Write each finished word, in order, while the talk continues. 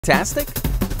Fantastic?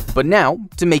 But now,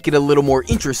 to make it a little more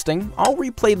interesting, I'll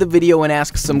replay the video and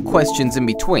ask some questions in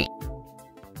between.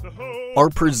 Are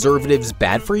preservatives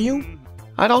bad for you?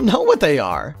 I don't know what they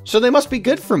are, so they must be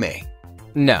good for me.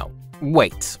 No.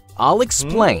 Wait, I'll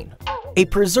explain. A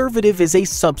preservative is a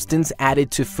substance added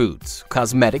to foods,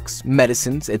 cosmetics,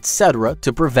 medicines, etc.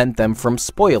 to prevent them from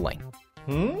spoiling.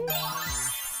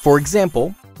 For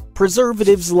example,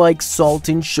 preservatives like salt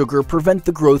and sugar prevent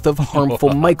the growth of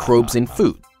harmful microbes in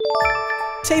food.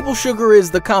 Table sugar is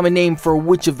the common name for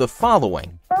which of the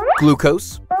following?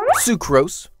 Glucose,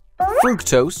 sucrose,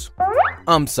 fructose,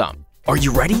 some. Are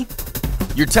you ready?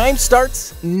 Your time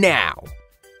starts now.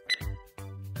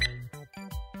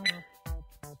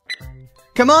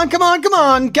 Come on, come on, come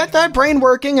on! Get that brain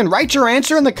working and write your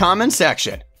answer in the comment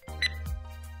section.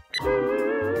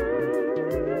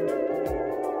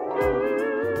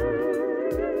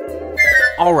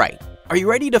 Alright, are you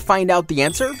ready to find out the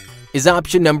answer? Is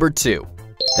option number 2.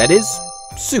 That is,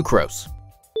 sucrose,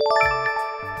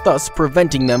 thus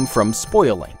preventing them from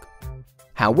spoiling.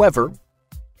 However,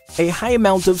 a high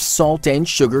amount of salt and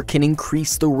sugar can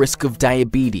increase the risk of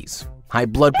diabetes, high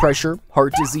blood pressure,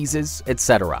 heart diseases,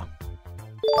 etc.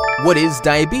 What is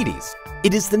diabetes?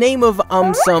 It is the name of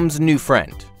Sum's new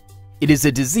friend. It is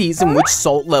a disease in which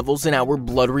salt levels in our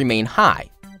blood remain high.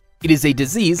 It is a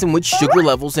disease in which sugar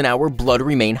levels in our blood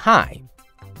remain high.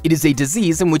 It is a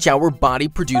disease in which our body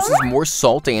produces more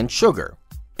salt and sugar.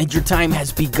 And your time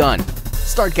has begun.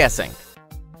 Start guessing.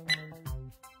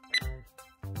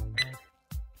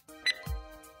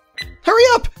 Hurry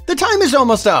up! The time is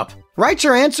almost up! Write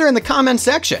your answer in the comment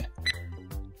section.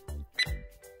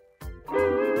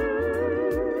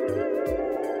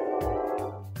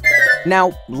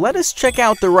 Now, let us check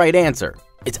out the right answer.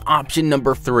 It's option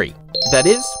number 3. That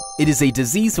is, it is a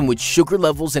disease in which sugar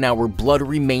levels in our blood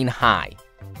remain high.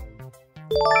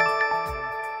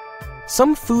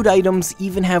 Some food items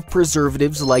even have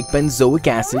preservatives like benzoic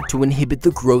acid to inhibit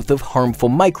the growth of harmful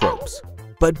microbes.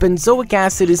 But benzoic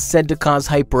acid is said to cause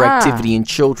hyperactivity in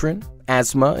children,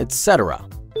 asthma, etc.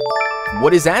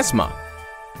 What is asthma?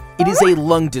 It is a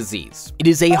lung disease. It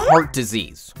is a heart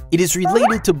disease. It is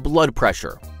related to blood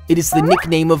pressure. It is the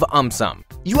nickname of Sum.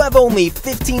 You have only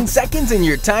 15 seconds and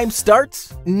your time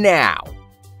starts now.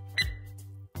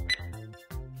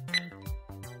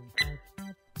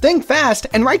 Think fast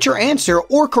and write your answer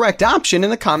or correct option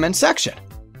in the comment section.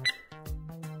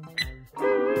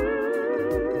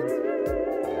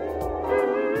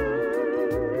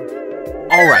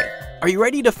 Alright, are you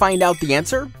ready to find out the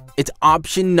answer? It's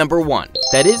option number 1.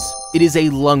 That is, it is a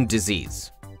lung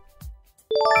disease.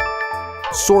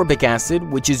 Sorbic acid,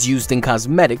 which is used in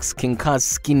cosmetics, can cause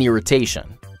skin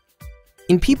irritation.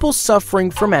 In people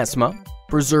suffering from asthma,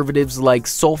 preservatives like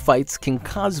sulfites can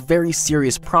cause very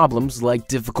serious problems like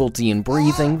difficulty in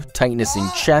breathing, tightness in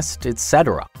chest,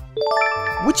 etc.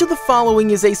 Which of the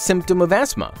following is a symptom of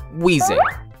asthma? Wheezing,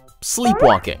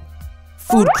 sleepwalking,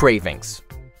 food cravings,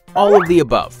 all of the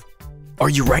above. Are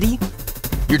you ready?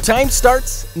 Your time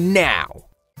starts now.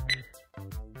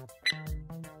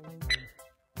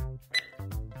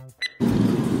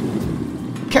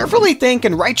 Carefully think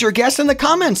and write your guess in the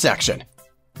comment section.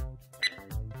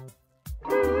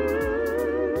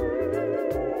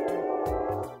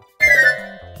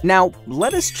 Now,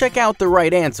 let us check out the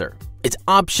right answer. It's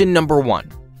option number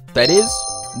 1. That is,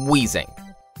 wheezing.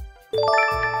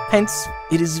 Hence,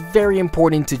 it is very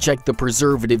important to check the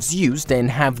preservatives used and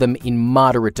have them in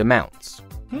moderate amounts.